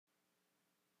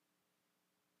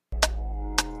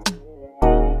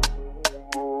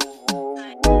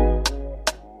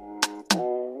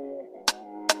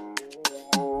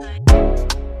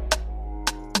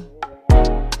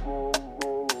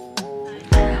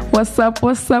What's up?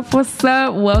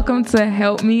 Welcome to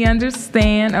Help Me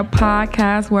Understand, a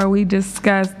podcast where we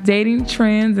discuss dating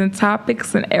trends and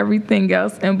topics and everything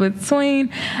else in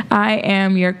between. I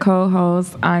am your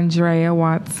co-host, Andrea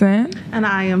Watson. And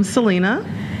I am Selena.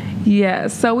 Yeah,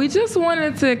 so we just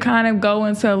wanted to kind of go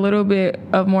into a little bit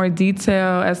of more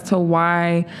detail as to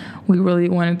why we really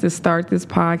wanted to start this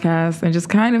podcast and just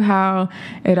kind of how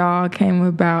it all came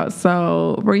about.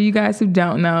 So for you guys who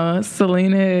don't know,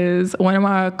 Selena is one of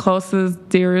my closest,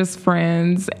 dearest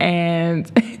friends, and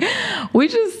we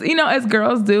just, as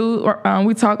girls do,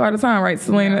 we talk all the time, right,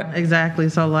 Selena? Yeah, exactly.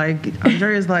 So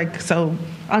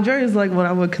Andrea is what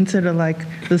I would consider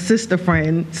the sister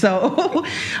friend. So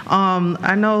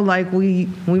I know we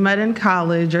met in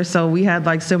college or so. We had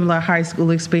similar high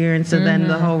school experience, and then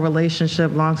the whole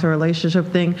long-term relationship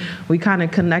thing, we kind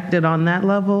of connected on that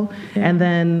level. Yeah. And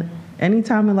then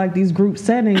anytime in these group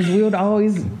settings, we would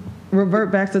always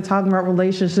revert back to talking about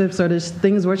relationships or there's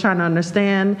things we're trying to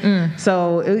understand.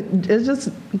 So it just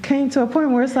came to a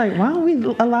point where it's why don't we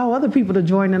allow other people to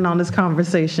join in on this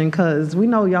conversation, because we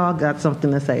know y'all got something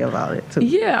to say about it too.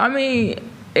 Yeah, I mean,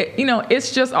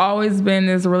 it's just always been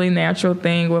this really natural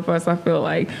thing with us. I feel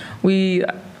like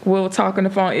we'll talk on the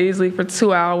phone easily for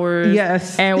 2 hours.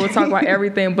 Yes. And we'll talk about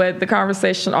everything, but the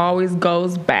conversation always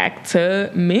goes back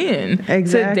to men,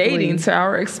 exactly, to dating, to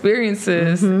our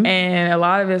experiences. And a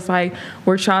lot of it's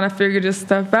we're trying to figure this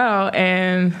stuff out,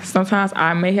 and sometimes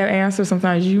I may have answers,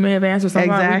 sometimes you may have answers,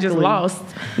 sometimes we just lost.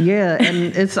 Yeah,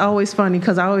 and it's always funny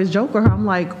because I always joke with her. I'm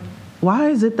like, why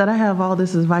is it that I have all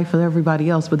this advice for everybody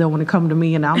else, but then when it come to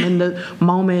me and I'm in the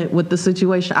moment with the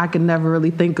situation, I can never really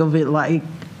think of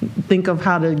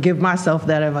how to give myself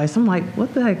that advice. I'm like,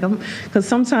 what the heck? Because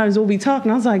sometimes we'll be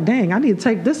talking, I was like, dang, I need to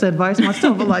take this advice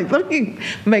myself. But let me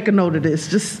make a note of this.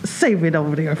 Just save it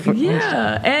over there for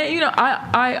Yeah, and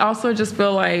I also just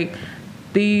feel like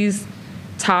these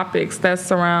topics that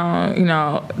surround,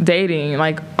 dating,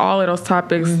 all of those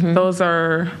topics, those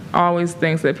are always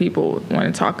things that people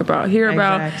want to talk about, hear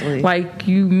exactly. about.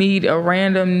 You meet a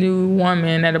random new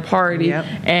woman at a party, yep,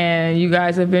 and you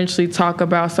guys eventually talk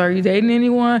about, so are you dating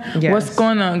anyone? Yes. What's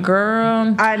going on,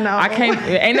 girl? I know. I can't,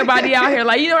 ain't nobody out here,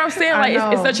 you know what I'm saying?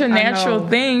 It's such a natural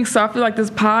thing. So I feel like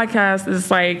this podcast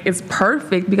is it's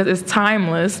perfect because it's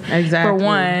timeless, exactly, for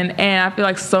one, and I feel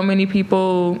like so many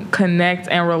people connect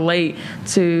and relate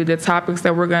to the topics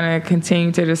that we're going to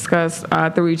continue to discuss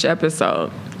through each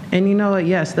episode. And you know what?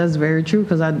 Yes, that's very true,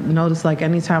 because I noticed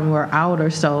anytime we're out or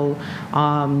so,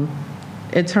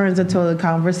 it turns into a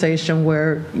conversation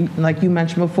where, like you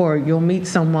mentioned before, you'll meet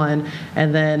someone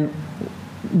and then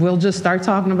we'll just start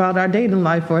talking about our dating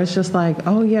life, or it's just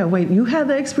oh yeah, wait, you had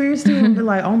that experience too? And be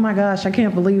oh my gosh, I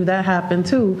can't believe that happened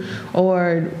too.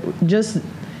 Or just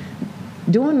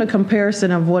doing the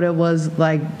comparison of what it was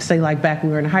say back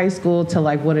when we were in high school to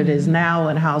what it is now,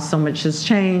 and how so much has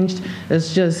changed.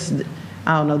 It's just,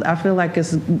 I don't know, I feel like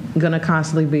it's going to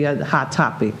constantly be a hot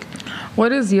topic.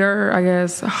 What is your,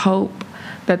 hope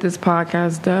that this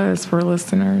podcast does for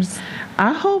listeners?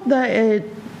 I hope that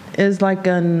it is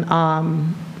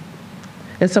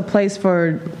it's a place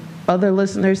for other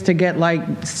listeners to get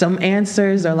some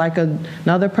answers, or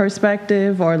another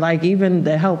perspective, or even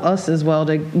to help us as well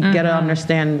to get an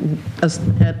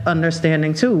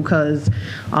understanding too, because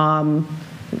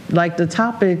the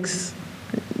topics,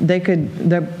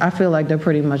 I feel like they're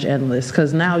pretty much endless,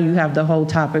 because now you have the whole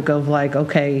topic of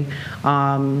okay,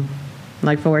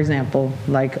 for example,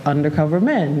 undercover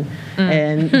men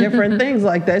and different things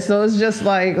like that. So it's just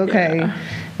okay. Yeah.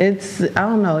 I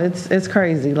don't know, it's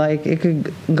crazy. It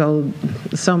could go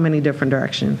so many different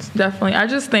directions. Definitely. I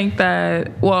just think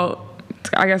that,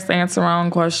 I guess to answer my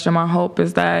own question, my hope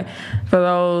is that for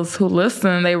those who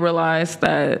listen, they realize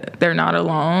that they're not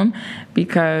alone,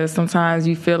 because sometimes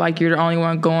you feel like you're the only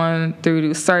one going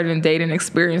through certain dating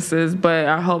experiences. But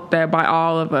I hope that by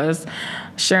all of us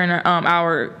sharing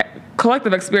our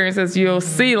collective experiences, you'll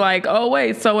see oh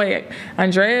wait,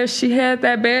 Andrea, she had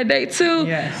that bad date too.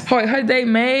 Yes. Her date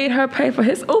made her pay for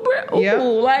his Uber. Ooh, yep.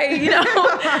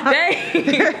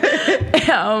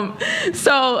 dang.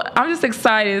 So I'm just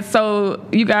excited. So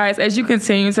you guys, as you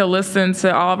continue to listen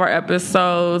to all of our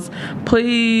episodes,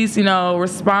 please,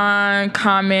 respond,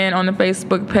 comment on the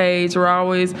Facebook page. We're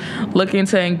always looking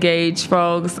to engage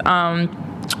folks.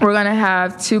 We're going to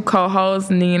have two co-hosts,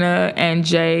 Nina and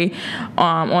Jay,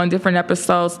 on different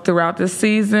episodes throughout the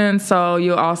season. So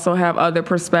you'll also have other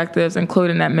perspectives,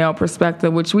 including that male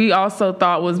perspective, which we also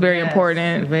thought was very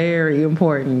important. Very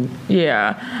important.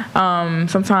 Yeah.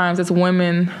 Sometimes as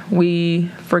women, we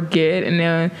forget, and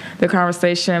then the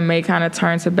conversation may kind of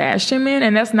turn to bashing men,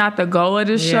 and that's not the goal of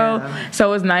this show.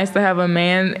 So it's nice to have a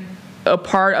man a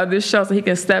part of this show so he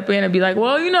can step in and be like,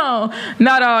 well,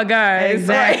 not all guys.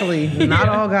 Exactly. Right? Not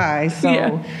all guys. So,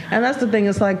 and that's the thing.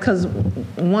 It's like, because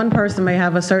one person may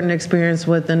have a certain experience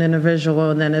with an individual,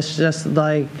 and then it's just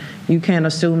like, you can't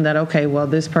assume that, okay, well,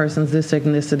 this person's this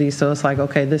ethnicity, so it's like,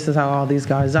 okay, this is how all these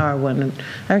guys are, when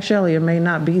actually it may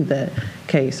not be that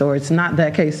case, or it's not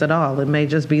that case at all. It may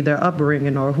just be their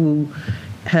upbringing, or who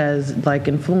has like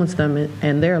influenced them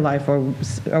in their life, or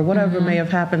whatever may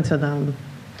have happened to them.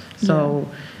 So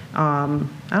I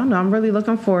don't know, I'm really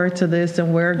looking forward to this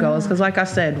and where it goes, because like I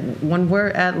said, when we're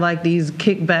at like these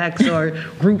kickbacks or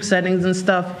group settings and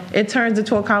stuff, it turns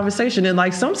into a conversation, and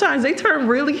like sometimes they turn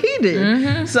really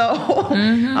heated. So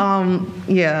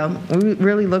we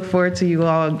really look forward to you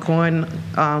all going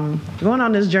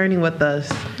on this journey with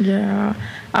us. Yeah.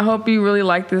 I hope you really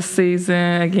like this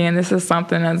season. Again, this is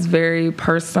something that's very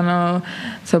personal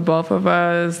to both of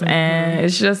us. And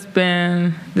it's just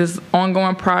been this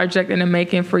ongoing project in the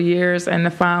making for years. And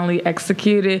to finally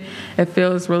execute it, it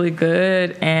feels really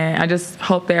good. And I just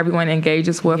hope that everyone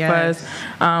engages with us.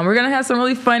 We're going to have some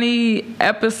really funny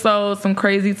episodes, some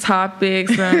crazy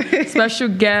topics, some special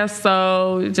guests.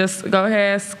 So just go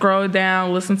ahead, scroll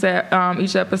down, listen to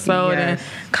each episode, and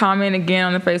comment again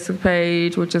on the Facebook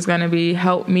page, which is going to be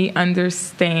Help Me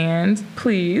Understand,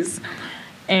 please.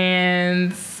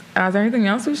 And is there anything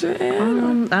else we should add?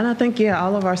 And I think,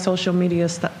 all of our social media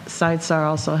sites are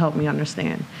also Help Me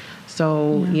Understand.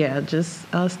 So, just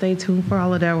stay tuned for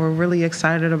all of that. We're really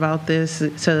excited about this,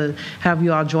 to have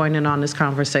you all join in on this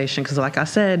conversation, because like I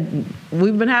said,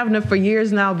 we've been having it for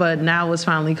years now, but now it's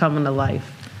finally coming to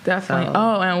life. Definitely.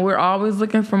 So. And we're always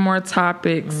looking for more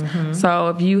topics. So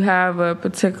if you have a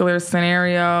particular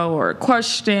scenario or a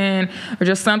question or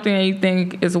just something that you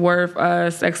think is worth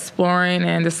us exploring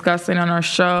and discussing on our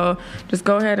show, just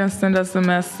go ahead and send us a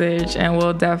message and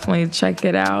we'll definitely check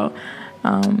it out.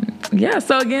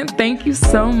 So again, thank you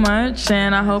so much,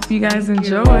 and I hope you guys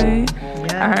enjoy.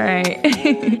 All right.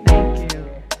 Thank you.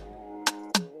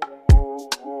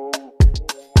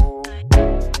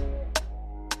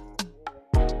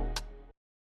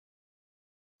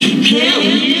 Help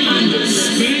me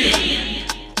understand.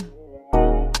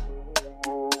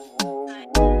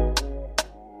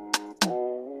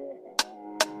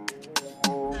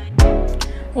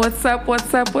 What's up?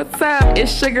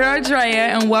 It's your girl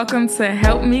Drea, and welcome to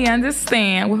Help Me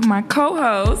Understand with my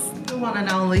co-host, The one and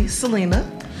only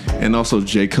Selena. And also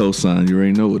J. Cosign. You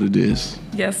already know what it is.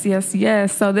 Yes.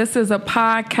 So this is a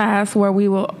podcast where we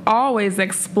will always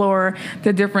explore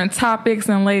the different topics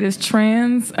and latest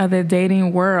trends of the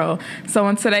dating world. So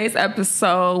in today's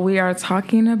episode, we are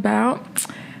talking about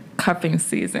cuffing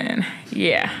season.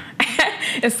 Yeah.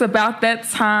 It's about that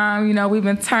time. We've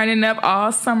been turning up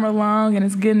all summer long, and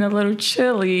it's getting a little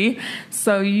chilly.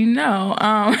 So,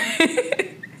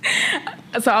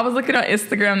 So I was looking on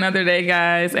Instagram the other day,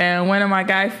 guys, and one of my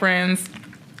guy friends,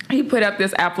 he put up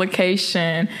this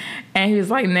application, and he was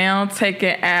like, now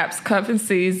taking apps, cuffing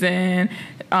season,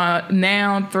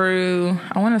 now through,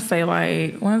 I want to say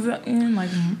like, when is it in? Like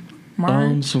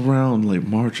March? It's around like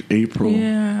March, April.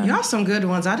 Yeah. Y'all some good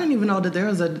ones. I didn't even know that there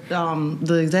was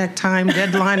the exact time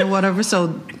deadline or whatever.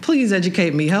 So please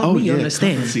educate me. Help me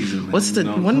understand. Season,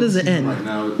 when does it end? Right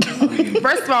now,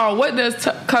 First of all, what does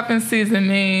cuffing season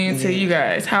mean to you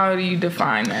guys? How do you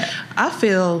define that? I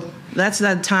feel that's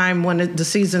that time when the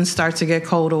season starts to get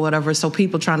cold or whatever. So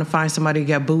people trying to find somebody to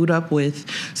get booed up with,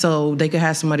 so they could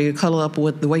have somebody to cuddle up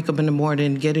with, to wake up in the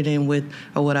morning, get it in with,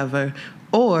 or whatever.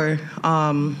 Or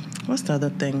what's the other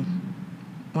thing?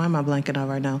 Why am I blanking out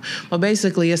right now? Well,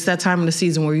 basically, it's that time of the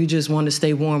season where you just want to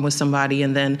stay warm with somebody,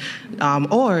 and then,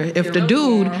 or if the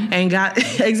dude ain't got or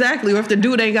if the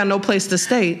dude ain't got no place to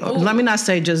stay. Ooh. Let me not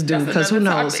say just dude, because who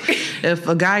knows? If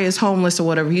a guy is homeless or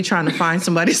whatever, he trying to find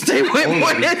somebody to stay with.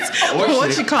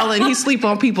 What you call it? He sleep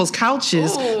on people's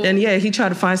couches, and he try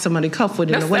to find somebody to cuff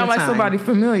with in the wintertime. That sound like somebody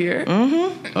familiar.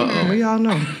 We all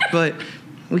know, but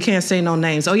we can't say no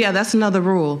names. Oh yeah, that's another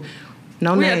rule.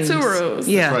 No names. We have 2 rules.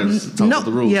 Yeah. That's right. No.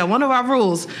 The rules. Yeah, one of our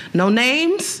rules. No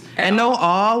names and no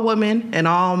all women and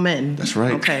all men. That's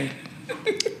right. Okay.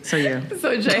 So yeah.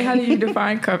 So Jay, how do you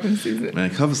define cuffing season?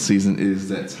 Man, cuffing season is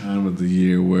that time of the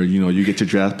year where you get your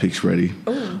draft picks ready.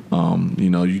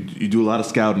 You do a lot of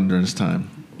scouting during this time.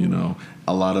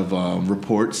 A lot of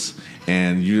reports,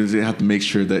 and you have to make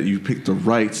sure that you pick the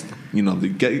right.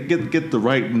 Get the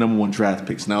right number 1 draft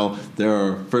picks. Now there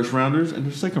are first rounders and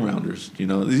there's second rounders.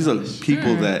 These are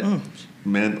people that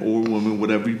men or women,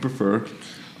 whatever you prefer,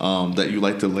 that you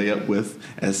like to lay up with,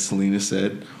 as Selena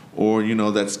said, or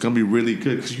that's gonna be really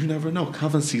good, because you never know.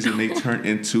 Cuffing season may turn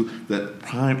into the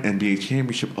prime NBA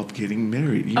championship of getting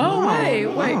married.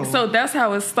 Wait. So that's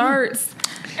how it starts,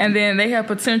 and then they have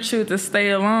potential to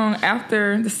stay along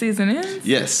after the season ends.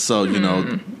 Yes. So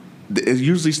it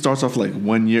usually starts off like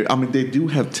 1 year. I mean, they do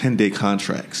have 10-day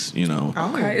contracts.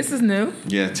 Okay, this is new.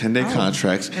 Yeah, 10-day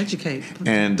contracts. Educate.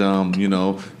 And you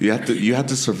have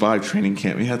to survive training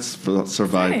camp. You have to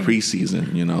survive preseason.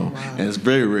 And it's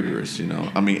very rigorous.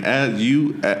 I mean,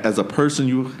 as a person,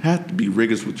 you have to be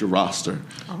rigorous with your roster.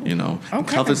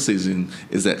 Cuffing season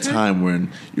is that time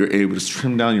when you're able to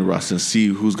trim down your roster and see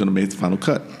who's going to make the final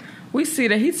cut. We see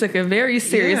that he took it very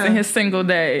serious in his single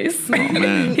days. Oh,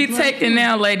 man. He taken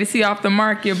now, ladies. He off the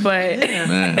market, but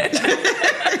Man.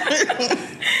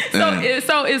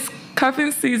 so is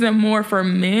cuffing season more for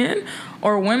men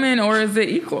or women, or is it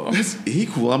equal? It's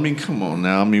equal. I mean, come on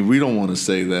now. I mean, we don't want to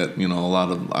say that,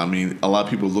 a lot of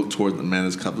people look toward the men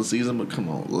as cuffing season, but come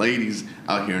on, ladies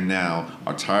out here now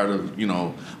are tired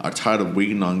of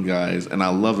waiting on guys, and I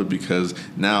love it because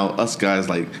now us guys,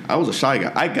 like, I was a shy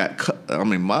guy.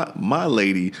 My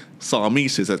lady saw me,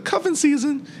 she said, cuffing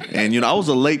season, and I was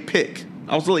a late pick.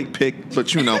 But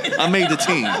I made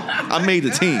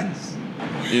the team.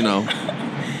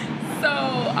 So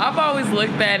I've always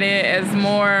looked at it as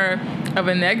more of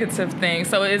a negative thing.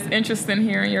 So it's interesting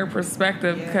hearing your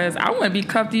perspective, because I want to be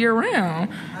cuffed year round.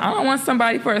 I don't want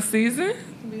somebody for a season.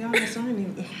 To be honest,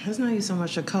 it's not even so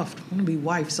much a cuffed. I want to be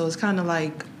wife. So it's kind of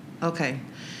like, okay,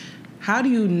 how do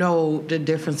you know the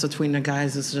difference between the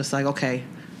guys? It's just like, okay,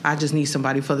 I just need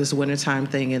somebody for this wintertime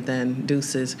thing and then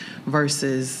deuces,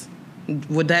 versus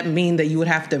would that mean that you would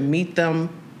have to meet them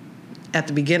at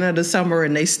the beginning of the summer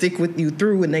and they stick with you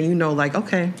through, and then like,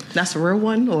 okay, that's a real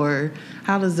one? Or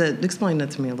how does that, explain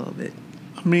that to me a little bit?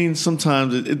 I mean,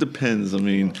 sometimes it depends. I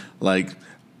mean, like,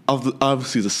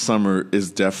 obviously the summer is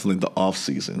definitely the off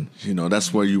season.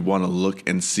 That's where you want to look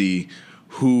and see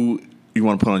who you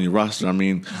want to put on your roster. I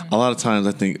mean, a lot of times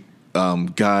I think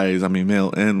guys,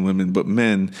 male and women, but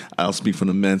men, I'll speak from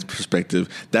the men's perspective.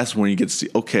 That's when you get to see,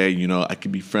 okay, I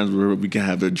can be friends with her. We can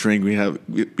have a drink.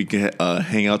 We can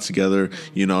hang out together.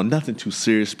 Nothing too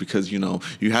serious, because you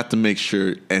have to make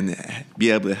sure and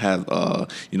be able to have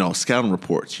scouting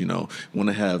reports. You want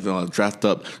to have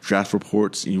draft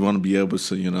reports. You want to be able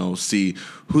to see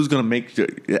who's going to make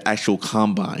the actual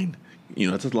combine.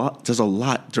 There's a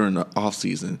lot during the off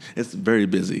season. It's very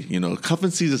busy. Cuffing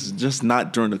season is just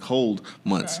not during the cold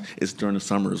months. Okay. It's during the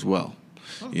summer as well.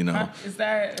 Is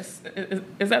that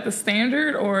the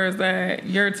standard, or is that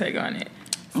your take on it?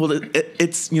 Well,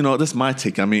 it's that's my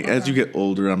take. I mean, as you get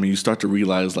older, you start to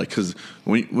realize, like, because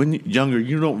when you're younger,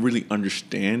 you don't really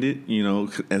understand it,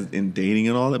 as in dating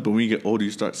and all that. But when you get older,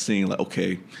 you start seeing, like,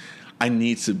 okay, I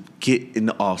need to get in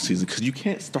the off season, because you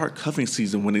can't start cuffing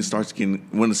season when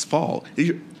when it's fall.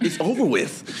 It's over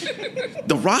with.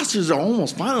 The rosters are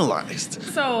almost finalized.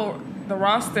 So the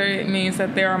roster means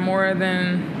that there are more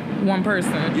than one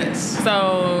person. Yes.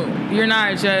 So you're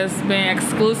not just being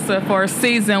exclusive for a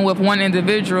season with one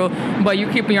individual, but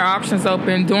you're keeping your options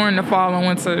open during the fall and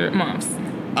winter months.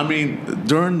 I mean,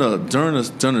 during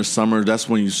the summer, that's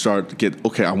when you start to get,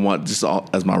 okay, I want this all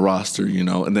as my roster,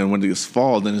 and then when it gets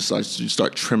fall, then you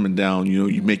start trimming down.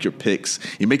 You make your picks,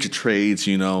 you make your trades,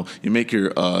 you make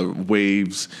your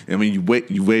waves.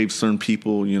 You waive certain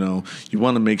people. You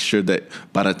want to make sure that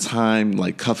by the time,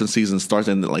 like, cuffing season starts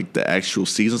and like the actual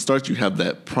season starts, you have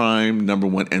that prime number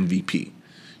one MVP.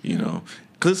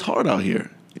 Because it's hard out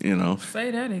here.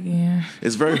 Say that again.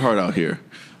 It's very hard out here.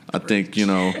 I think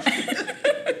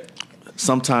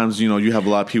sometimes, you have a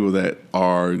lot of people that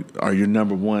are your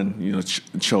number one,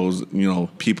 chose,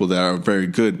 people that are very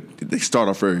good. They start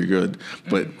off very good,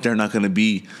 but they're not going to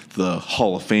be the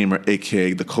Hall of Famer,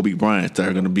 a.k.a. the Kobe Bryant, that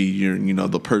are going to be your,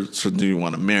 the person you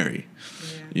want to marry.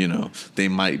 Yeah. They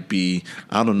might be,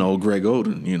 I don't know, Greg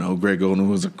Oden. Greg Oden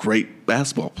was a great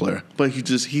basketball player, but he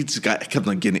just kept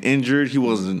on getting injured. He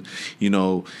wasn't, he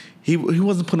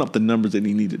wasn't putting up the numbers that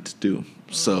he needed to do.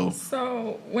 So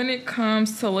when it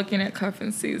comes to looking at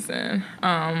cuffing season,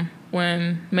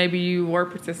 when maybe you were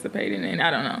participating in,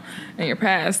 I don't know, in your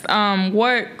past,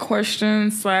 what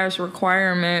questions /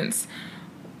 requirements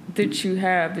did you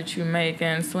have that you make,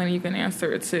 and Selena, you can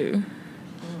answer it too.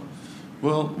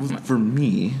 Well, for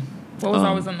me, what was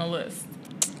always on the list?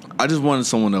 I just wanted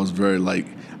someone that was very, like,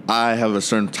 I have a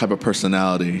certain type of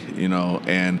personality,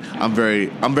 and I'm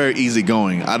very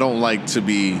easygoing. I don't like to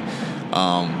be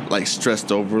like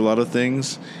stressed over a lot of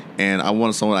things, and I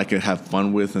wanted someone I could have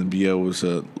fun with and be able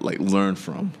to, like, learn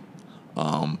from.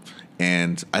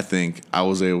 And I think I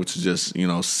was able to just,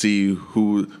 see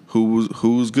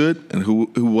who's good and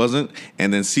who wasn't,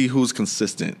 and then see who's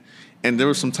consistent. And there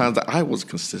were some times that I was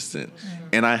consistent,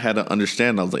 and I had to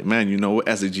understand. I was like, man,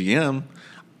 as a GM,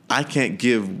 I can't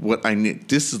give what I need.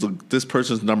 This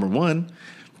person's number one,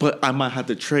 but I might have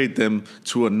to trade them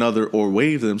to another or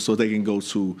waive them so they can go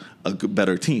to a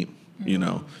better team.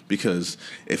 Because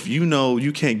if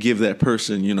you can't give that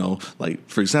person, like,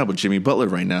 for example, Jimmy Butler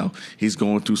right now, he's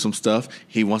going through some stuff.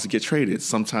 He wants to get traded.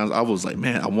 Sometimes I was like,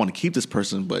 man, I want to keep this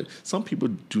person, but some people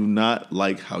do not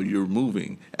like how you're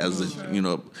moving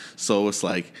so it's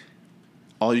like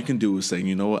all you can do is say,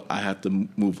 you know what, I have to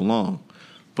move along.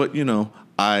 But,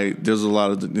 there's a lot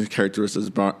of the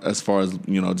characteristics as far as,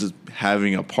 just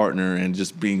having a partner and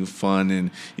just being fun.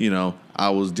 And, I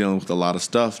was dealing with a lot of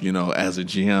stuff, as a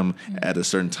GM at a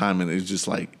certain time. And it was just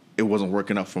like, it wasn't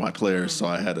working out for my players. So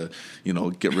I had to,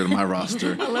 get rid of my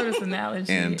roster. I love this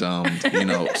analogy. And,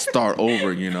 start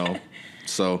over,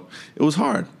 So it was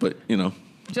hard, but,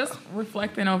 Just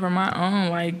reflecting over my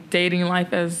own, dating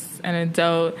life as an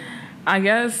adult, I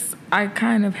guess I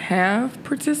kind of have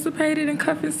participated in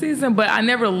cuffing season, but I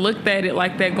never looked at it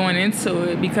like that going into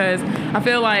it, because I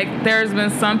feel like there's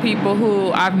been some people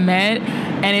who I've met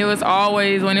and it was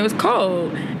always when it was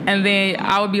cold. And then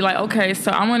I would be like, okay,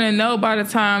 so I want to know by the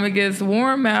time it gets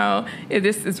warm out if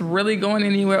this is really going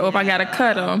anywhere or if I got to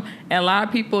cut them. And a lot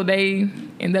of people, they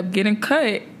end up getting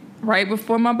cut right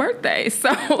before my birthday.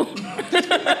 So...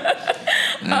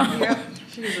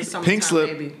 Pink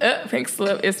slip. Baby. Pink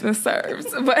slip. It's been served.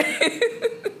 But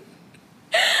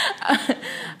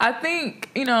I think,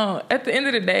 at the end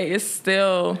of the day, it's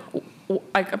still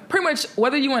like pretty much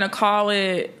whether you want to call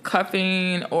it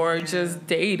cuffing or just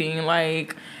dating,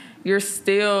 like you're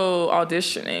still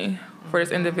auditioning for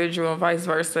this individual and vice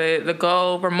versa. The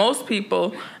goal for most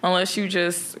people, unless you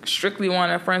just strictly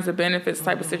want a friends with benefits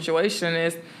type of situation,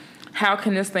 is how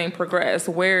can this thing progress?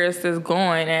 Where is this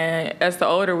going? And as the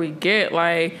older we get,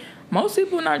 most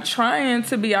people are not trying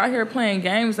to be out here playing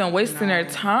games and wasting their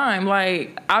time.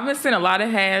 I've been seeing a lot of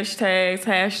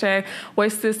hashtag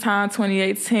waste this time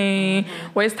 2018,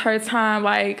 waste her time.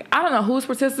 I don't know who's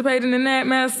participating in that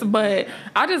mess, but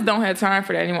I just don't have time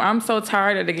for that anymore. I'm so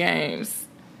tired of the games.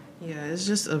 Yeah, it's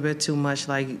just a bit too much.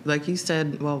 Like you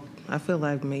said, well, I feel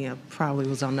like me, I probably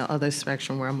was on the other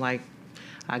spectrum where I'm like,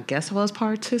 I guess I was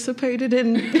participated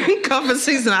in cuffing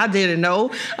season. I didn't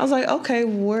know. I was like, okay,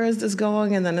 where is this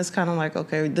going? And then it's kind of like,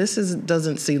 okay,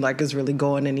 doesn't seem like it's really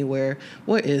going anywhere.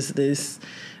 What is this?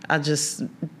 I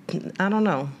don't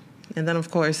know. And then, of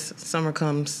course, summer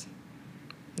comes,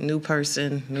 new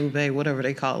person, new bae, whatever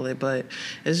they call it. But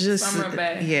it's just... Summer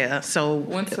bae. Yeah, so...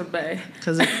 Winter bae.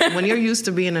 Because when you're used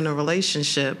to being in a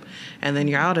relationship and then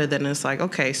you're out of it, then it's like,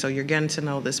 okay, so you're getting to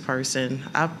know this person.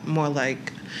 I'm more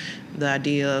like... the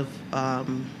idea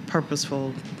of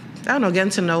purposeful, I don't know,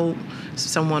 getting to know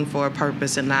someone for a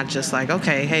purpose and not just like,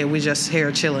 okay, hey, we just here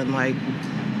chilling.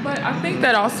 But I think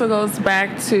that also goes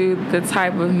back to the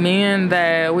type of men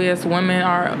that we as women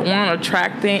want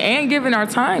attracting and giving our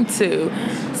time to.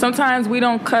 Sometimes we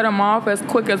don't cut them off as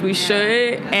quick as we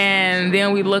should, and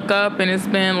then we look up and it's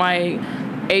been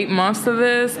 8 months of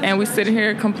this, and we sitting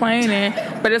here complaining.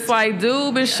 But it's like,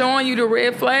 dude, been showing you the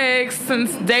red flags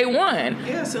since day one.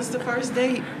 Yeah, since the first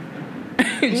date.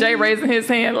 Jay raising his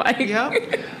hand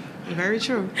Yep, very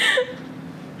true.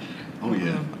 Oh,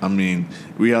 yeah. I mean,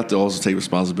 we have to also take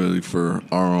responsibility for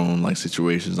our own,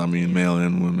 situations. I mean, male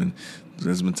and women.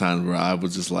 There's been times where I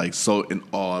was just, so in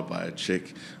awe by a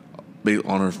chick based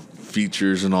on her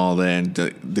features and all that, and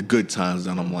the good times,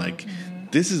 and I'm like,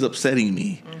 this is upsetting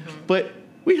me. But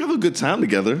we have a good time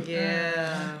together.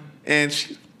 Yeah. And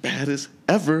she's bad as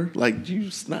ever. Do you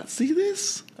not see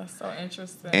this? That's so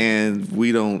interesting. And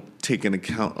we don't take an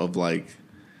account of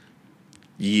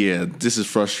this is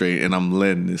frustrating and I'm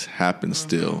letting this happen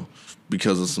still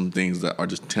because of some things that are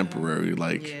just temporary.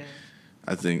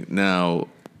 I think now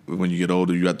when you get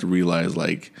older, you have to realize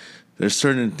there's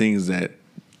certain things that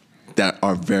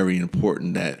are very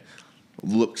important that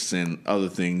looks and other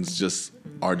things just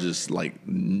are just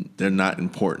they're not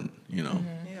important, Yeah,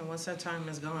 once that time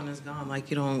is gone, it's gone.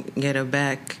 You don't get it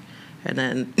back. And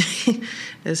then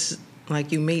it's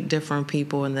you meet different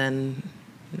people, and then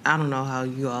I don't know how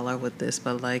you all are with this,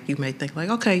 but you may think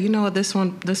okay, you know what, this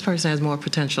person has more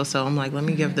potential, so I'm let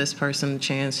me give this person a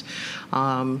chance,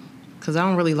 because I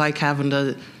don't really like having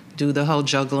to do the whole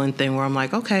juggling thing where I'm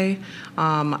okay,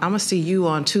 I'm gonna see you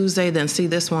on Tuesday, then see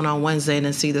this one on Wednesday, and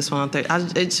then see this one on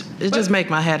Thursday. It just make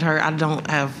my head hurt. I don't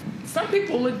have. Some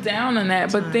people look down on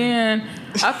that, but then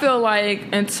I feel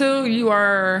until you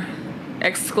are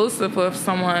exclusive with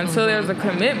someone, until there's a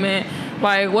commitment,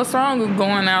 Like, what's wrong with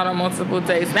going out on multiple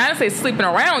dates? Not to say sleeping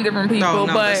around different people,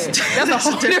 No, but that's a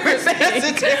whole different thing. That's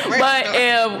a different But story.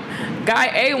 if guy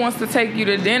A wants to take you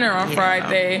to dinner on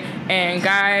Friday and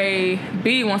guy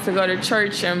B wants to go to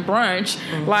church and brunch,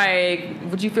 like,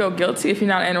 would you feel guilty if you're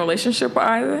not in a relationship with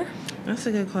either? That's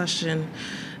a good question.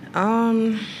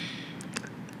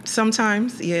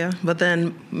 Sometimes, yeah. But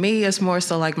then me, it's more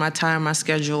so like my time, my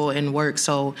schedule, and work.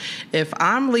 So if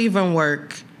I'm leaving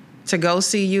work to go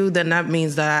see you, then that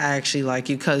means that I actually like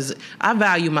you because I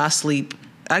value my sleep.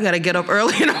 I got to get up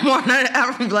early in the morning.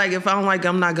 I'm like, if I'm like,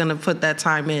 I'm not going to put that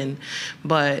time in.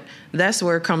 But that's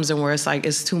where it comes in where it's like,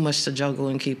 it's too much to juggle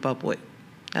and keep up with.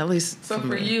 At least So for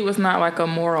me. you, it's not like a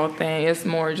moral thing. It's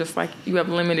more just like you have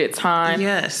limited time.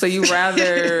 Yes. So you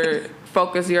rather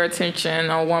focus your attention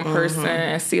on one person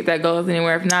and see if that goes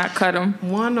anywhere. If not, cut them.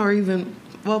 One or even,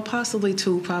 well, possibly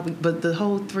two, probably. But the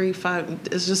whole 3, 5,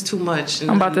 it's just too much.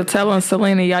 I'm about to tell him,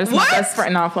 Selena, y'all just my What? best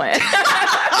friend. No, I'm playing.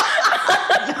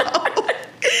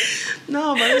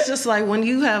 No, but it's just like when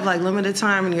you have like limited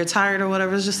time and you're tired or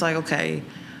whatever, it's just like, okay,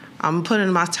 I'm putting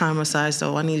my time aside,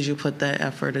 so I need you to put that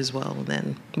effort as well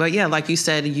then. But yeah, like you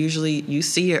said, usually you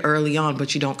see it early on,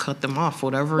 but you don't cut them off for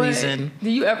whatever reason. Do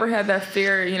you ever have that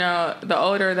fear, you know, the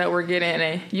older that we're getting,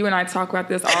 and you and I talk about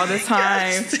this all the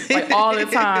time, Yes. like all the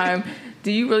time.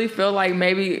 Do you really feel like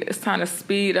maybe it's time to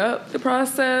speed up the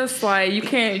process? Like you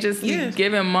can't just Yeah. be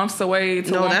giving months away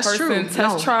to No, one that's person true.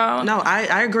 test trial? No,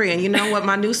 I agree. And you know what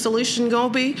my new solution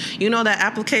gonna be? You know that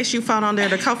application you found on there,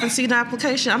 the cuff and seat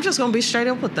application? I'm just gonna be straight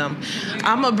up with them.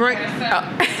 I'm gonna bring...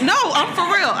 No, I'm for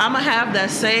real. I'm gonna have that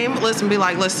same list and be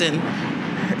like, listen,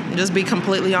 just be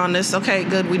completely honest. Okay,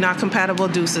 good. We not compatible.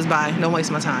 Deuces. Bye. Don't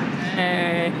waste my time.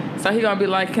 And so he gonna be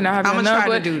like, "Can I have your I'ma try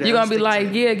number?" to do that. You're gonna be Stick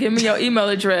like, "Yeah, give me your email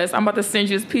address. I'm about to send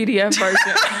you this PDF version.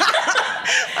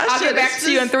 I'll get back to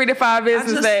you in 3 to 5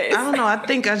 business days." I don't know. I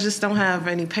think I just don't have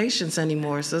any patience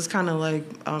anymore. So it's kind of like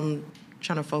I'm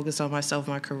trying to focus on myself,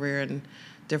 my career, and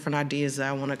different ideas that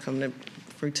I want to come to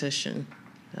fruition.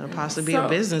 That'll possibly be So- a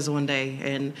business one day.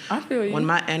 And I feel you. when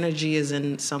my energy is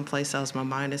in someplace else, my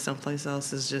mind is someplace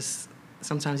else. It's just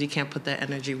sometimes you can't put that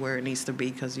energy where it needs to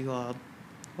be because you all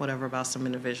whatever about some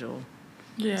individual.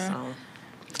 Yeah. So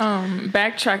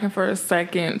Backtracking for a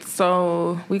second.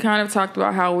 So we kind of talked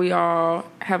about how we all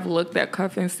have looked at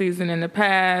cuffing season in the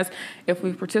past, if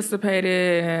we've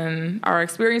participated and our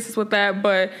experiences with that.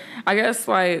 But I guess,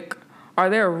 like, are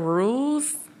there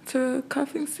rules to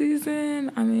cuffing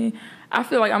season? I mean, I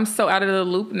feel like I'm so out of the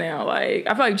loop now. Like,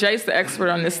 I feel like Jay's the expert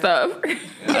on this stuff.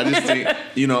 I just think,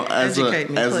 you know, Educate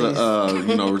me, please.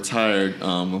 you know, retired,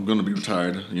 I'm going to be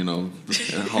retired, you know,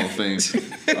 in Hall of Fame.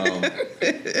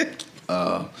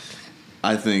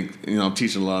 I think, you know, I'm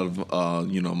teaching a lot of,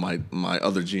 you know, my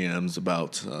other GMs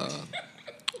about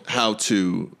how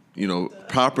to, you know,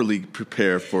 properly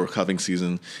prepare for cuffing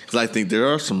season. Because I think there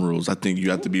are some rules. I think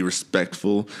you have to be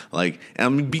respectful. Like, and I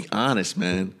mean, be honest,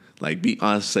 man. Like, be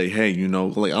honest, say, hey, you know,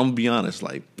 like, I'm going to be honest.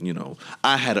 Like, you know,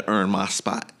 I had to earn my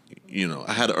spot. You know,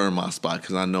 I had to earn my spot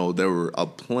because I know there were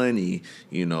plenty,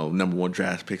 you know, number 1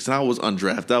 draft picks. And I was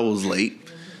undrafted. I was late.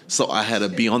 So I had to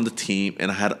be on the team,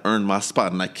 and I had to earn my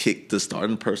spot. And I kicked the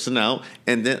starting person out.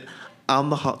 And then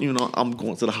I'm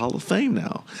going to the Hall of Fame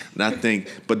now. And I think,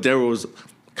 but there was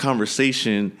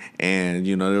conversation, and,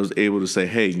 you know, they was able to say,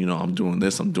 hey, you know, I'm doing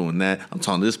this, I'm doing that. I'm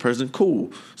talking to this person.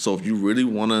 Cool. So if you really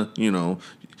want to, you know,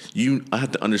 I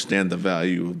have to understand the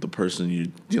value of the person you're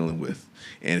dealing with.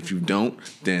 And if you don't,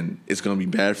 then it's going to be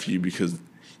bad for you because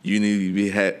you need to be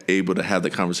able to have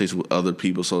the conversation with other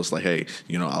people. So it's like, hey,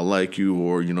 you know, I like you,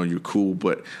 or, you know, you're cool,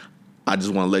 but I just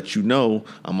want to let you know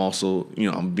I'm also, you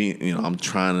know, I'm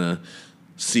trying to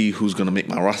see who's going to make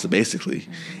my roster, basically.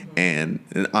 And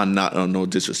I'm not on no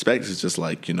disrespect. It's just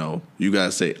like, you know, you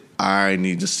guys say, I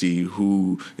need to see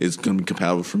who is going to be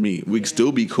compatible for me. We can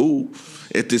still be cool.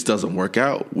 If this doesn't work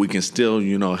out, we can still,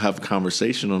 you know, have a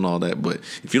conversation and all that. But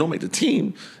if you don't make the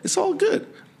team, it's all good.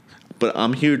 But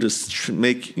I'm here to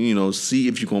make, you know, see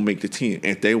if you're going to make the team.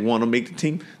 If they want to make the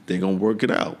team, they're going to work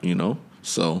it out, you know.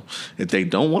 So if they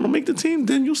don't want to make the team,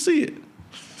 then you'll see it.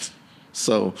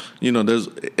 So, you know,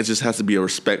 it just has to be a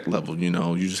respect level, you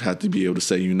know. You just have to be able to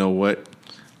say, you know what,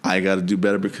 I got to do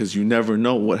better because you never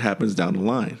know what happens down the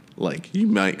line. Like, she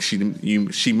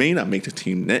may not make the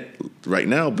team right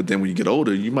now, but then when you get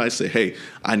older, you might say, hey,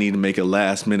 I need to make a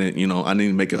last minute, you know, I need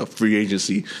to make a free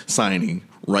agency signing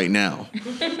right now.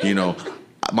 You know,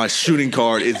 my shooting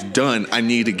guard is done. I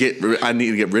need to get rid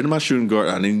of my shooting guard.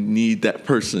 I need that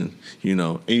person, you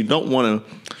know. And you don't want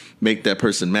to make that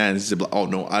person mad and say, oh,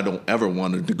 no, I don't ever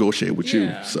want to negotiate with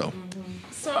you. So,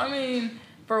 I mean,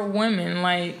 for women,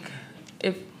 like,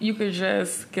 if you could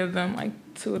just give them, like,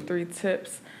 2 or 3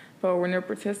 tips for when they're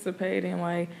participating.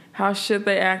 Like, how should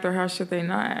they act or how should they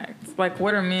not act? Like,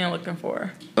 what are men looking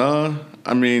for?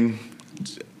 I mean,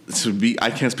 I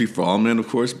can't speak for all men, of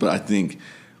course, but I think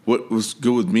what was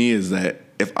good with me is that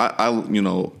if I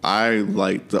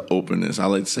like the openness. I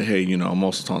like to say, hey, I'm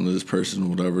also talking to this person,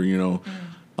 whatever, So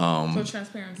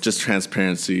transparency. Just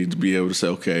transparency to be able to say,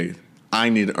 okay, I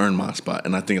need to earn my spot.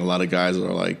 And I think a lot of guys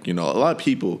are like, a lot of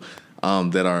people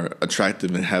that are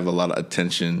attractive and have a lot of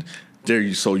attention,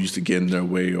 they're so used to getting their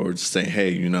way or just saying,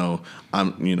 hey,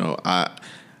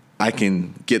 I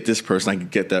can get this person, I can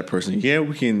get that person. Yeah,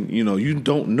 we can, you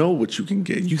don't know what you can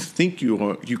get. You think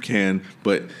you can,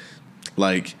 but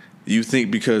like you think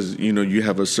because, you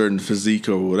have a certain physique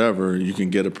or whatever, you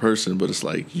can get a person, but it's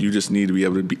like you just need to be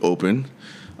able to be open.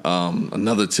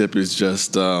 Another tip is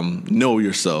just know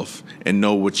yourself and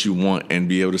know what you want and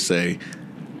be able to say,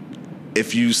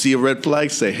 if you see a red flag,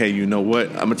 say, hey, you know what?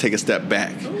 I'm going to take a step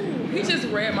back. He just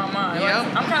read my mind. Yep.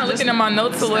 Like, I'm kind of looking at my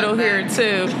notes a little here,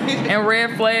 too. And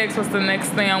red flags was the next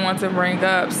thing I want to bring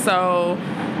up. So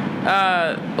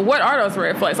what are those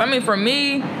red flags? I mean, for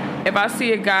me, if I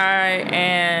see a guy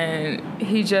and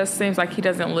he just seems like he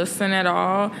doesn't listen at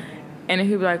all, and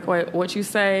he'll be like, wait, what you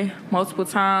say multiple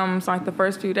times, like the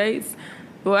first few dates?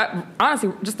 Well,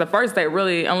 honestly, just the first date,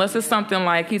 really, unless it's something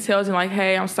like he tells you, like,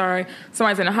 hey, I'm sorry,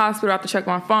 somebody's in the hospital, I have to check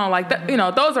my phone. Like, that,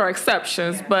 those are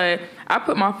exceptions, but I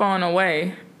put my phone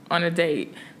away on a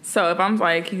date. So if I'm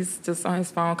like, he's just on his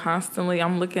phone constantly,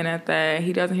 I'm looking at that,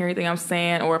 he doesn't hear anything I'm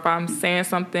saying, or if I'm saying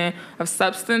something of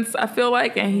substance, I feel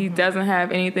like, and he doesn't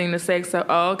have anything to say except,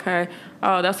 oh, okay,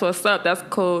 oh, that's what's up, that's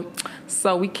cool.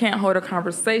 So we can't hold a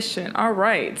conversation. All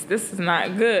right, this is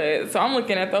not good. So I'm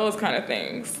looking at those kind of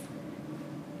things.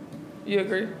 You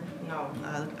agree? No,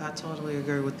 I totally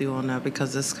agree with you on that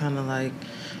because it's kind of like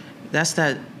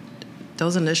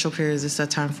those initial periods, it's that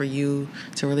time for you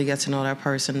to really get to know that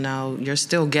person. Now, you're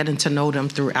still getting to know them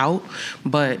throughout,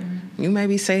 but you may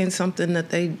be saying something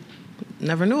that they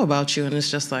never knew about you, and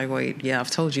it's just like, wait, yeah,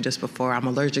 I've told you this before. I'm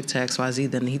allergic to XYZ.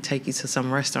 Then he take you to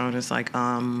some restaurant. It's like,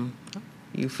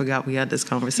 you forgot we had this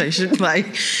conversation.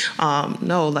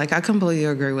 No, like I completely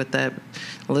agree with that.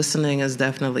 Listening is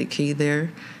definitely key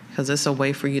there. Because it's a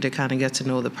way for you to kind of get to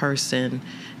know the person.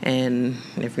 And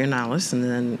if you're not listening,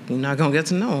 then you're not going to get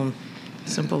to know them.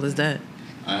 Simple as that.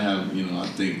 I have, I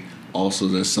think also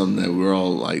there's something that we're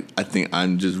all like, I think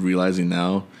I'm just realizing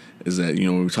now is that,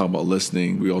 when we talk about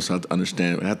listening, we also have to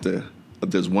understand,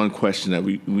 there's one question that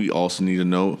we also need to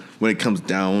know when it comes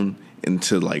down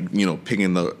into like,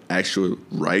 picking the actual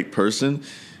right person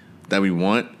that we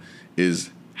want is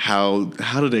how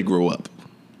do they grow up?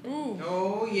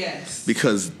 Oh, yes.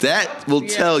 Because that will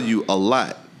tell you a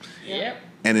lot. Yep.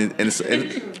 And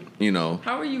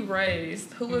How were you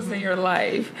raised? Who was in your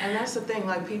life? And that's the thing,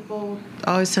 like people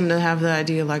always tend to have the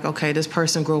idea like, okay, this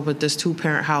person grew up with this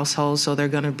 2-parent household, so they're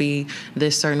going to be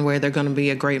this certain way, they're going to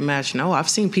be a great match. No, I've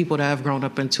seen people that have grown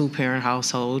up in 2-parent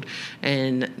household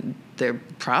and they're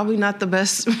probably not the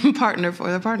best partner for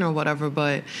their partner or whatever,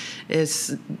 but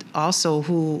it's also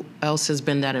who else has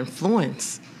been that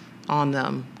influence on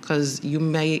them. Because you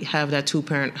may have that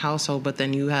 2-parent household, but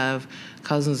then you have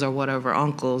cousins or whatever,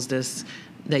 uncles,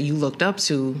 that you looked up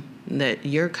to, that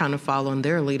you're kind of following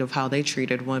their lead of how they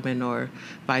treated women or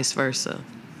vice versa.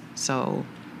 So,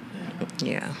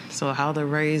 yeah. So how they're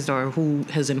raised or who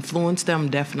has influenced them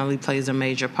definitely plays a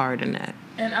major part in that.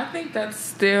 And I think that's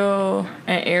still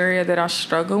an area that I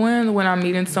struggle in when I'm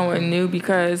meeting someone new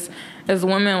because as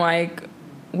women, like,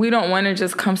 we don't want to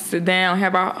just come sit down,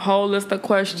 have a whole list of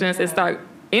questions and start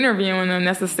interviewing them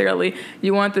necessarily.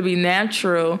 You want it to be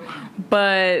natural,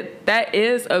 but that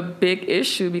is a big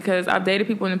issue because I've dated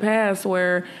people in the past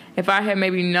where if I had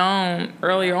maybe known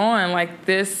earlier on, like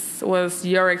this was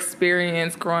your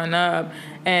experience growing up,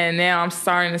 and now I'm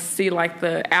starting to see like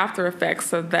the after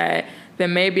effects of that,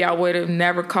 then maybe I would have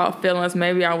never caught feelings.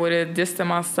 Maybe I would have distanced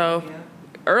myself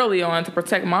early on to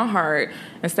protect my heart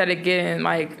instead of getting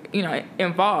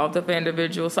involved with the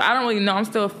individual. So I don't really know. I'm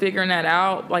still figuring that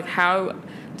out. Like, how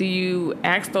do you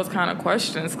ask those kind of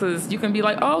questions? Because you can be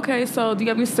like, oh, okay, so do you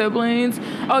have any siblings?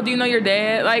 Oh, do you know your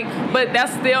dad? Like, but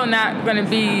that's still not going to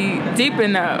be deep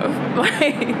enough.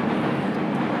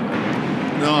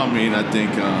 No, I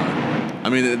think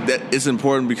that it's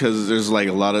important because there's like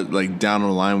a lot of like down the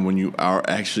line when you are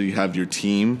actually have your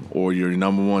team or your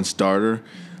number one starter.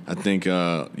 I think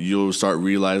you'll start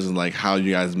realizing like how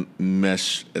you guys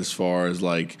mesh as far as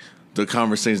like the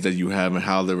conversations that you have and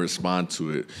how they respond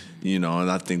to it, and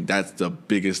I think that's the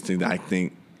biggest thing that I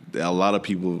think that a lot of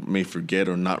people may forget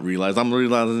or not realize. I'm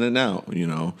realizing it now,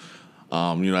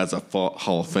 As a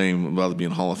Hall of Fame, rather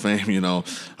being Hall of Fame,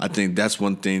 I think that's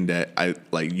one thing that I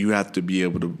like. You have to be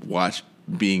able to watch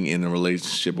being in a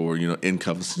relationship or in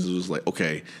conversations. It was like,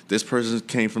 okay, this person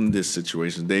came from this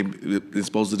situation. They're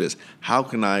exposed to this. How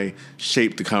can I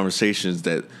shape the conversations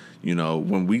that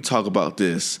when we talk about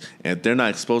this, and if they're not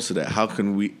exposed to that, how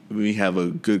can we have a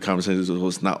good conversation so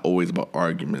it's not always about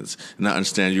arguments? And I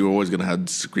understand you're always going to have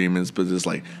disagreements, but it's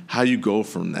like, how you go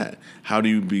from that? How do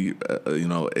you be,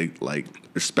 like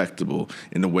respectable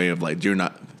in the way of like, you're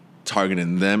not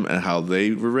targeting them and how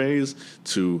they were raised,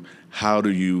 to how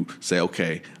do you say,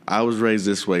 okay, I was raised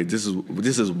this way. This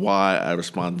is why I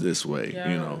responded this way,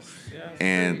 Yes,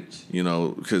 and,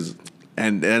 because...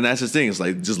 And that's the thing. It's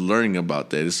like just learning about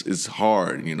that. It's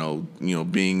hard,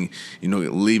 being,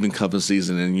 leaving cup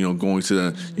season and going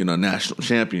to the national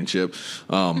championship.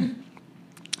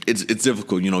 It's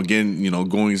difficult,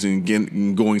 going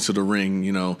to the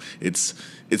ring.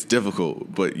 It's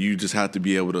difficult, but you just have to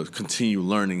be able to continue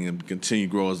learning and continue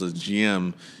to grow as a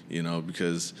GM.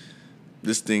 Because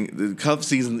the cup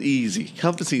season is easy.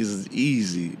 Cup season is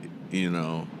easy.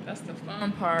 That's the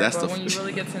fun part. But when you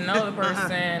really get to know the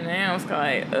person, now it's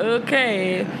like,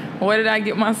 okay, what did I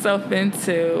get myself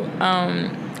into?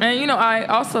 And I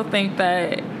also think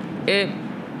that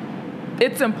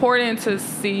it's important to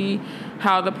see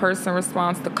how the person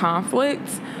responds to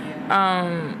conflict.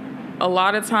 A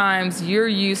lot of times you're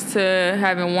used to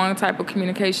having one type of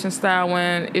communication style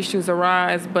when issues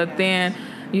arise, but then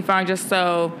you find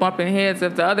yourself bumping heads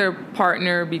with the other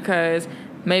partner because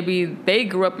maybe they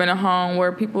grew up in a home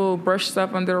where people brushed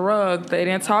stuff under the rug. They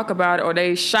didn't talk about it, or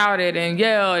they shouted and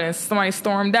yelled and somebody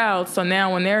stormed out. So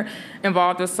now when they're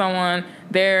involved with someone,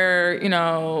 they're,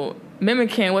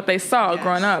 mimicking what they saw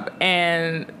growing up.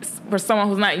 And for someone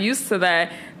who's not used to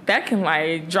that, that can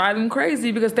like drive them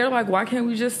crazy because they're like, why can't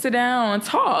we just sit down and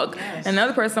talk? Yes. And the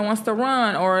other person wants to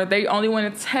run, or they only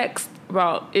want to text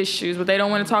about issues, but they don't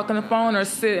want to talk on the phone or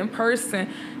sit in person.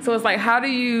 So it's like, how do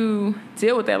you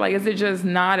deal with that? Like, is it just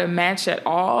not a match at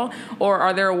all? Or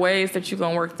are there ways that you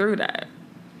can work through that?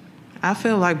 I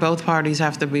feel like both parties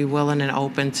have to be willing and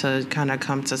open to kind of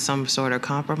come to some sort of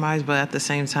compromise, but at the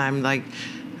same time, like,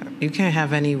 you can't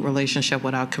have any relationship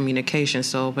without communication.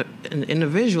 So, but an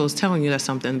individual is telling you that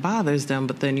something bothers them,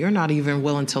 but then you're not even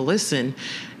willing to listen.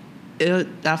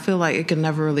 I feel like it can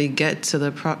never really get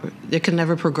to it can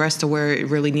never progress to where it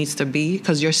really needs to be,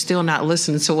 because you're still not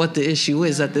listening to what the issue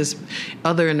is that this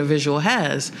other individual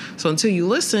has. So until you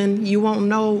listen, you won't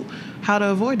know how to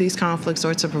avoid these conflicts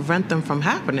or to prevent them from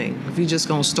happening. If you're just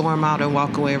going to storm out and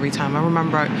walk away every time. I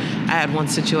remember I had one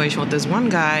situation with this one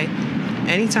guy.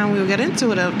 Anytime we would get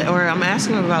into it, or I'm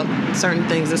asking him about certain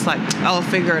things, it's like, I'll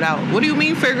figure it out. What do you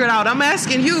mean figure it out? I'm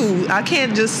asking you. I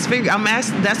can't just figure. I'm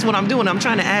asking. That's what I'm doing. I'm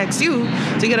trying to ask you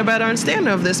to get a better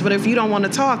understanding of this. But if you don't want to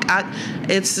talk,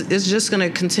 it's just going to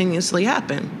continuously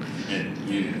happen.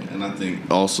 And I think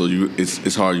also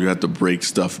it's hard. You have to break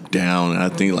stuff down. And I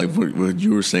think like what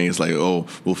you were saying is like, oh,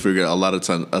 we'll figure it out. A lot of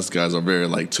times us guys are very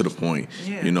like to the point,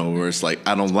 where it's like,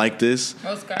 I don't like this.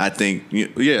 Most guys. I think,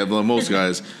 but most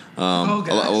guys. A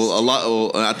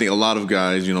lot. I think a lot of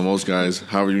guys, most guys,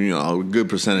 however, a good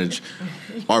percentage,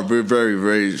 are very, very,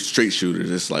 very straight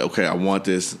shooters. It's like, okay, I want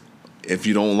this. If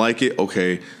you don't like it,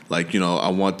 okay, like, I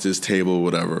want this table or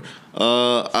whatever.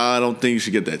 I don't think you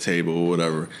should get that table or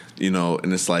whatever,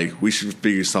 and it's like, we should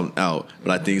figure something out.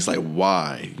 But I think it's like,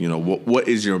 why? What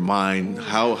is your mind?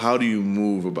 How do you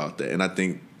move about that? And I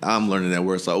think I'm learning that,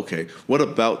 where it's like, okay, what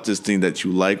about this thing that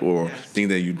you like or thing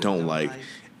that you don't like?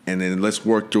 And then let's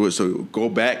work through it. So go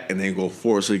back and then go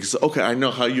forward. So you can say, okay, I know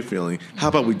how you're feeling. How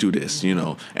about we do this,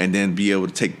 and then be able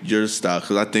to take your style.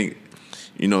 Because I think,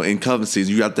 in coven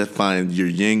season, you have to find your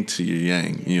yin to your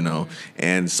yang,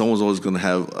 and someone's always going to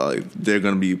have, they're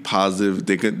going to be positive.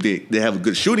 They have a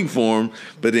good shooting form,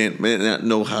 but then may not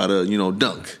know how to,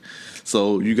 dunk.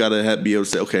 So you got to be able to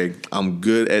say, okay, I'm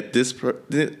good at this,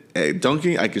 at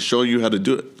dunking. I can show you how to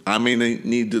do it. I may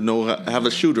need to know how to have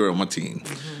a shooter on my team.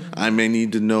 I may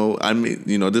need to know,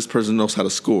 this person knows how to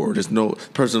score. This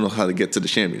person knows how to get to the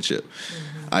championship.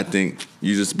 I think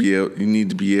you need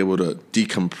to be able to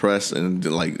decompress and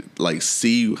like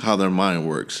see how their mind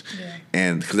works. Yeah.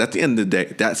 And because at the end of the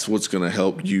day, that's what's going to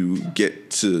help you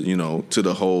get to, to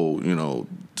the whole,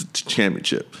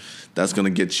 championship. That's going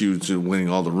to get you to winning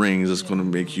all the rings. It's going to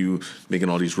make you making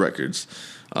all these records.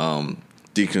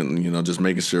 Just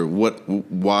making sure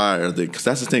why are they? Because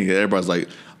that's the thing. Everybody's like,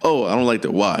 oh, I don't like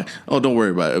that. Why? Oh, don't worry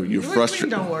about it. You're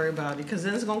frustrated. Don't worry about it, because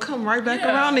then it's gonna come right back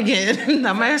around again.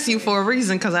 I'm asking you for a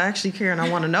reason, because I actually care and I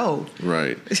want to know.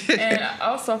 Right. And I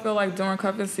also feel like during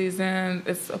cuffing season,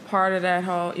 it's a part of that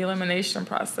whole elimination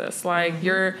process. Like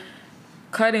you're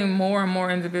cutting more and more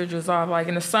individuals off. Like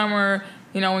in the summer,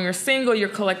 you know, when you're single, you're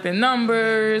collecting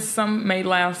numbers. Some may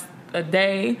last a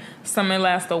day, some may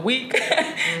last a week,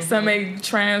 some may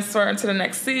transfer into the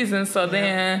next season. So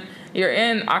then you're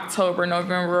in October,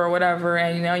 November, or whatever,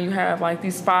 and you know you have like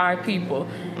these 5 people,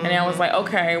 and I was like,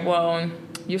 okay, well,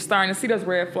 you're starting to see those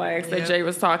red flags that Jay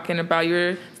was talking about.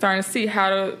 You're starting to see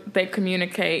how they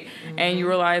communicate, and you're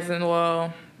realizing,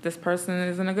 well, this person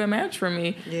isn't a good match for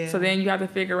me. So then you have to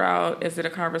figure out, is it a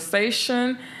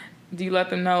conversation? Do you let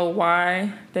them know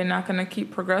why they're not going to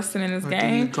keep progressing in this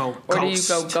game? Or do you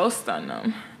go ghost on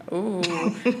them? Ooh,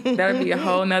 that'd be a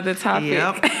whole nother topic.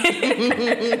 Yep.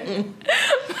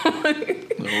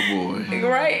 Oh boy.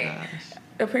 Right.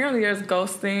 Apparently there's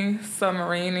ghosting,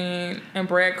 submarining, and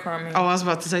breadcrumbing. Oh, I was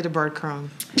about to say the breadcrumb.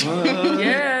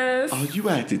 Yes. Oh, you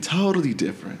acted totally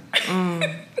different.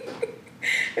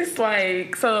 It's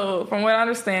like, so from what I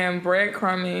understand,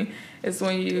 breadcrumbing is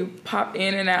when you pop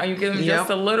in and out. You give them just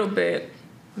a little bit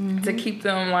to keep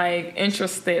them like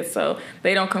interested, so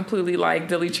they don't completely like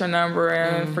delete your number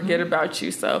and forget about you.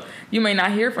 So you may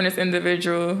not hear from this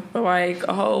individual for like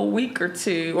a whole week or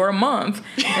 2 or a month,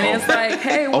 and it's like,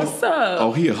 hey, what's up?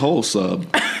 Oh, he a whole sub.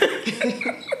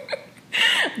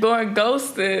 Going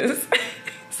ghosted.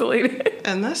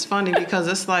 And that's funny because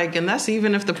it's like, and that's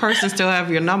even if the person still have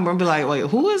your number and be like, wait,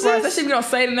 who is Right, this? especially if you don't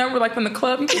say the number like from the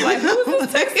club, you be like, who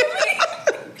is this texting me?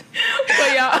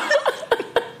 But y'all,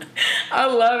 I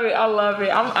love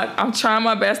it. I'm trying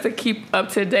my best to keep up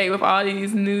to date with all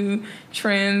these new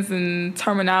trends and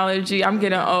terminology. I'm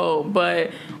getting old, but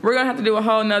we're gonna have to do a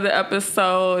whole nother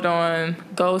episode on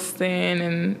ghosting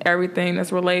and everything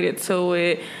that's related to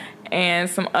it, and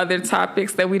some other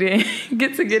topics that we didn't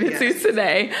get into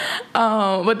today.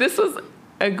 But this was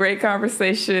a great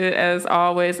conversation as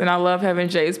always, and I love having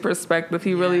Jay's perspective.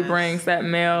 He really brings that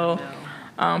male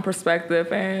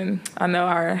perspective, and I know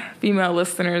our female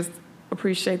listeners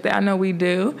appreciate that. I know we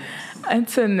do.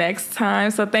 Until next time.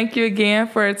 So thank you again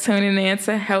for tuning in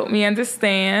to Help Me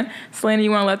Understand. Selena, you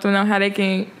want to let them know how they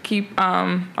can keep,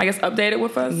 updated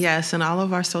with us? Yes, and all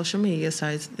of our social media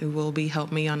sites will be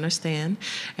Help Me Understand.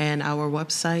 And our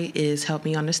website is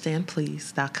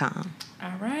helpmeunderstandplease.com.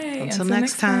 All right. Until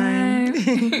next time.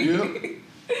 Yep.